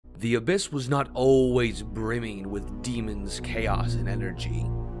The Abyss was not always brimming with demons, chaos, and energy.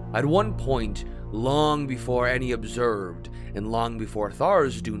 At one point, long before any observed, and long before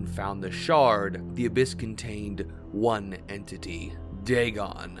Tharizdun found the shard, the Abyss contained one entity,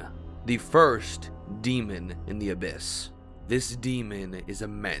 Dagon, the first demon in the Abyss. This demon is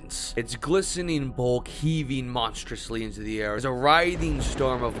immense, its glistening bulk heaving monstrously into the air as a writhing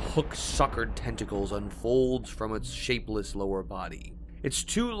storm of hook-suckered tentacles unfolds from its shapeless lower body. Its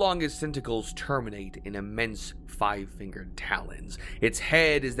two longest tentacles terminate in immense five-fingered talons. Its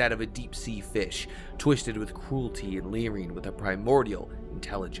head is that of a deep-sea fish, twisted with cruelty and leering with a primordial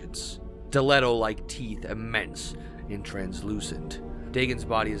intelligence. Stiletto-like teeth, immense and translucent. Dagon's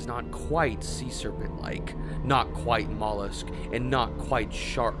body is not quite sea serpent-like, not quite mollusk, and not quite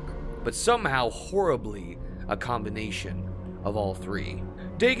shark, but somehow horribly a combination of all three.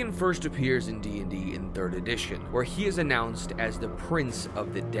 Dagon first appears in D&D in 3rd edition, where he is announced as the Prince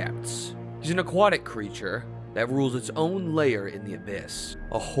of the Depths. He's an aquatic creature that rules its own lair in the Abyss.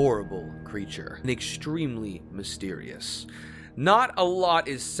 A horrible creature, and extremely mysterious. Not a lot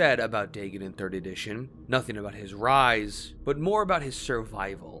is said about Dagon in 3rd edition, nothing about his rise, but more about his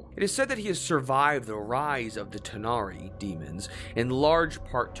survival. It is said that he has survived the rise of the Tanari demons, in large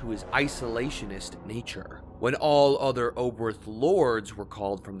part to his isolationist nature. When all other Oberth lords were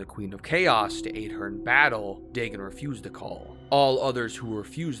called from the Queen of Chaos to aid her in battle, Dagon refused the call. All others who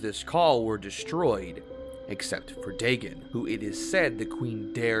refused this call were destroyed, except for Dagon, who it is said the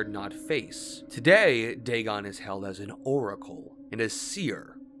queen dared not face. Today, Dagon is held as an oracle and a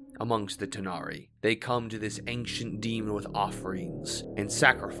seer amongst the Tanari. They come to this ancient demon with offerings and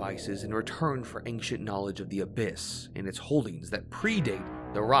sacrifices in return for ancient knowledge of the Abyss and its holdings that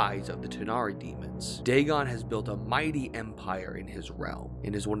predate the rise of the Tanari demons. Dagon has built a mighty empire in his realm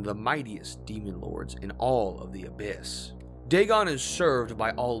and is one of the mightiest demon lords in all of the Abyss. Dagon is served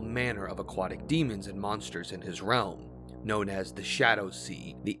by all manner of aquatic demons and monsters in his realm, known as the Shadow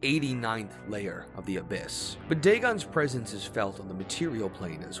Sea, the 89th layer of the Abyss. But Dagon's presence is felt on the material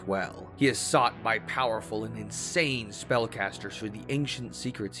plane as well. He is sought by powerful and insane spellcasters for the ancient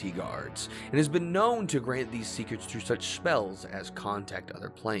secrets he guards, and has been known to grant these secrets through such spells as Contact Other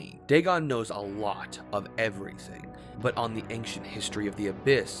Plane. Dagon knows a lot of everything, but on the ancient history of the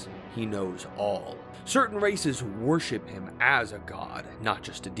Abyss, he knows all. Certain races worship him as a god, not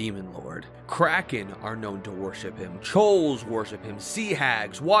just a demon lord. Kraken are known to worship him, Trolls worship him, Sea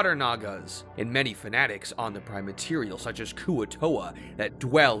Hags, Water Nagas, and many fanatics on the prime material such as Kuatoa that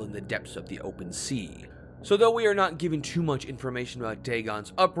dwell in the depths of the open sea. So though we are not given too much information about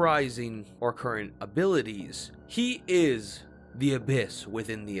Dagon's uprising or current abilities, he is the Abyss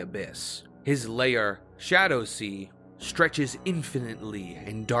within the Abyss. His lair, Shadow Sea, stretches infinitely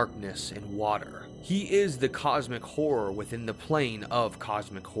in darkness and water. He is the cosmic horror within the plane of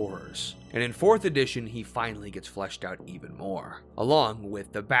cosmic horrors. And in 4th edition, he finally gets fleshed out even more, along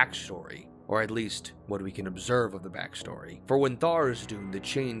with the backstory, or at least what we can observe of the backstory. For when Tharizdun, the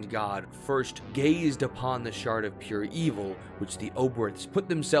chained god, first gazed upon the shard of pure evil, which the Oberths put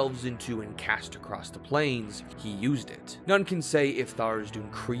themselves into and cast across the plains, he used it. None can say if Tharizdun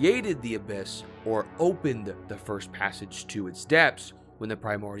created the Abyss, or opened the first passage to its depths, when the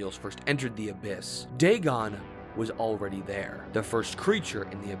Primordials first entered the Abyss. Dagon was already there, the first creature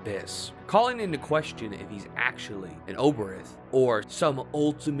in the Abyss, calling into question if he's actually an Oberth, or some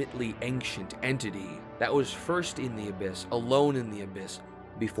ultimately ancient entity that was first in the Abyss, alone in the Abyss,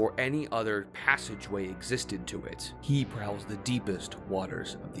 before any other passageway existed to it. He prowls the deepest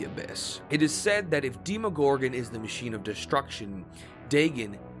waters of the Abyss. It is said that if Demogorgon is the machine of destruction,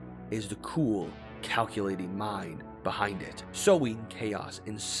 Dagon is the cool, calculating mind behind it, sowing chaos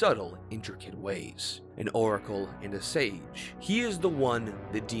in subtle, intricate ways. An oracle and a sage. He is the one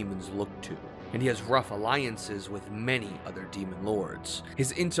the demons look to, and he has rough alliances with many other demon lords.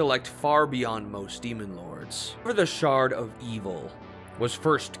 His intellect far beyond most demon lords. Whenever the Shard of Evil was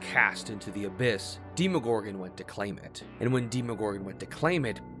first cast into the Abyss, Demogorgon went to claim it. And when Demogorgon went to claim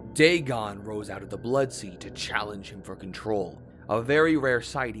it, Dagon rose out of the Blood Sea to challenge him for control. A very rare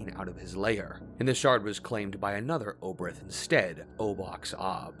sighting out of his lair, and the shard was claimed by another Oberth instead, Obox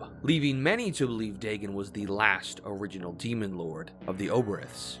Ob, leaving many to believe Dagon was the last original demon lord of the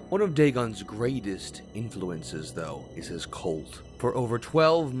Oberths. One of Dagon's greatest influences, though, is his cult. For over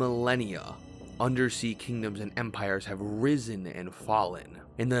 12 millennia, undersea kingdoms and empires have risen and fallen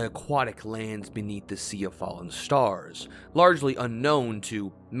in the aquatic lands beneath the Sea of Fallen Stars, largely unknown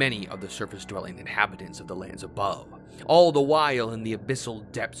to many of the surface-dwelling inhabitants of the lands above. All the while in the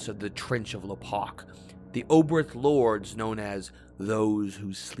abyssal depths of the Trench of Lopak, the Oberth lords known as those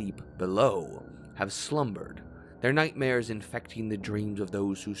who sleep below have slumbered, their nightmares infecting the dreams of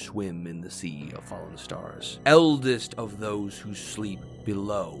those who swim in the sea of fallen stars. Eldest of those who sleep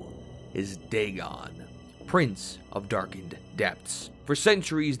below is Dagon, Prince of Darkened Depths. For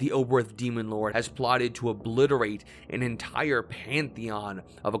centuries, the Oberth Demon Lord has plotted to obliterate an entire pantheon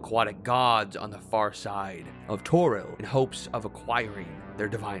of aquatic gods on the far side of Toril in hopes of acquiring their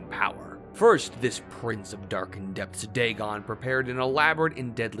divine power. First, this Prince of Darkened Depths, Dagon, prepared an elaborate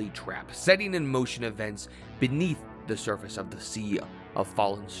and deadly trap, setting in motion events beneath the surface of the Sea of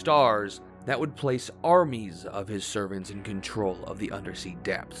Fallen Stars that would place armies of his servants in control of the undersea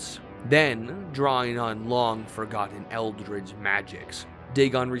depths. Then, drawing on long-forgotten eldritch magics,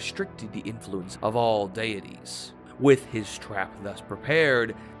 Dagon restricted the influence of all deities. With his trap thus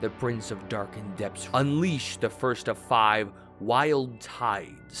prepared, the Prince of Darkened Depths unleashed the first of 5 wild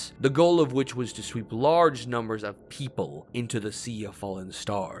tides, the goal of which was to sweep large numbers of people into the Sea of Fallen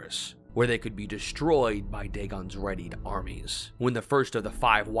Stars, where they could be destroyed by Dagon's readied armies. When the first of the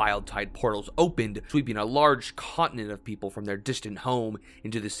 5 wild tide portals opened, sweeping a large continent of people from their distant home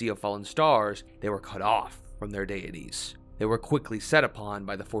into the Sea of Fallen Stars, they were cut off from their deities. They were quickly set upon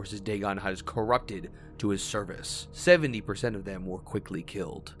by the forces Dagon has corrupted to his service. 70% of them were quickly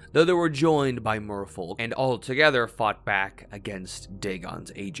killed, though they were joined by merfolk and altogether fought back against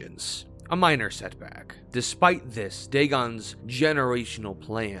Dagon's agents. A minor setback. Despite this, Dagon's generational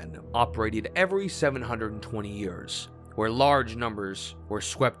plan operated every 720 years, where large numbers were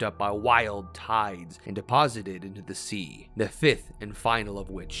swept up by wild tides and deposited into the sea, the 5th and final of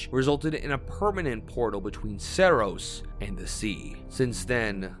which resulted in a permanent portal between Seros and the sea. Since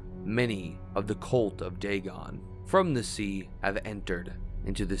then, many of the cult of Dagon from the sea have entered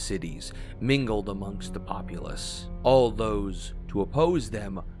into the cities, mingled amongst the populace. All those to oppose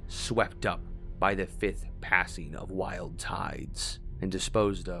them swept up by the 5th passing of wild tides and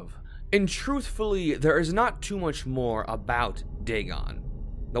disposed of. And truthfully, there is not too much more about Dagon.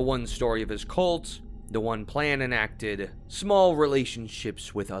 The one story of his cult, the one plan enacted, small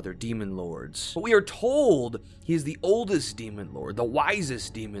relationships with other demon lords. But we are told he is the oldest demon lord, the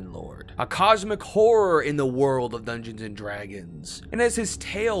wisest demon lord, a cosmic horror in the world of Dungeons and Dragons. And as his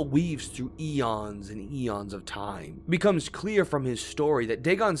tale weaves through eons and eons of time, it becomes clear from his story that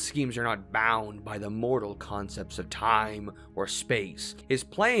Dagon's schemes are not bound by the mortal concepts of time or space. His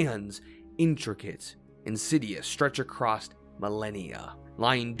plans, intricate, insidious, stretch across millennia,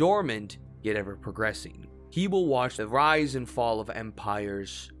 lying dormant yet ever progressing. He will watch the rise and fall of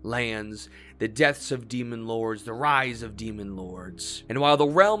empires, lands, the deaths of demon lords, the rise of demon lords. And while the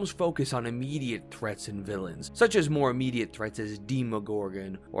realms focus on immediate threats and villains, such as more immediate threats as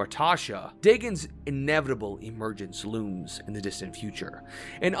Demogorgon or Tasha, Dagon's inevitable emergence looms in the distant future,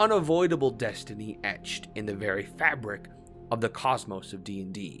 an unavoidable destiny etched in the very fabric of the cosmos of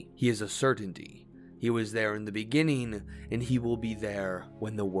D&D. He is a certainty. He was there in the beginning, and he will be there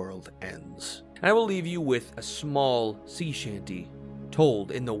when the world ends. And I will leave you with a small sea shanty told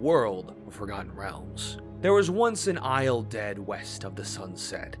in the world of Forgotten Realms. There was once an isle dead west of the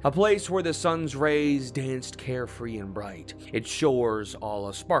sunset, a place where the sun's rays danced carefree and bright, its shores all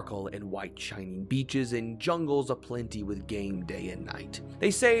a sparkle and white shining beaches and jungles aplenty with game day and night.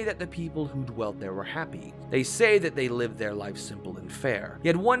 They say that the people who dwelt there were happy. They say that they lived their life simple and fair.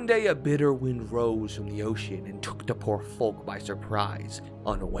 Yet one day a bitter wind rose from the ocean and took the poor folk by surprise,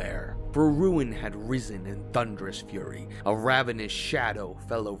 unaware. For ruin had risen in thunderous fury, a ravenous shadow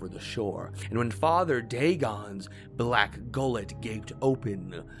fell over the shore, and when Father Dagon's black gullet gaped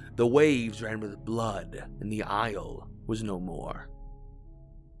open, the waves ran with blood, and the isle was no more.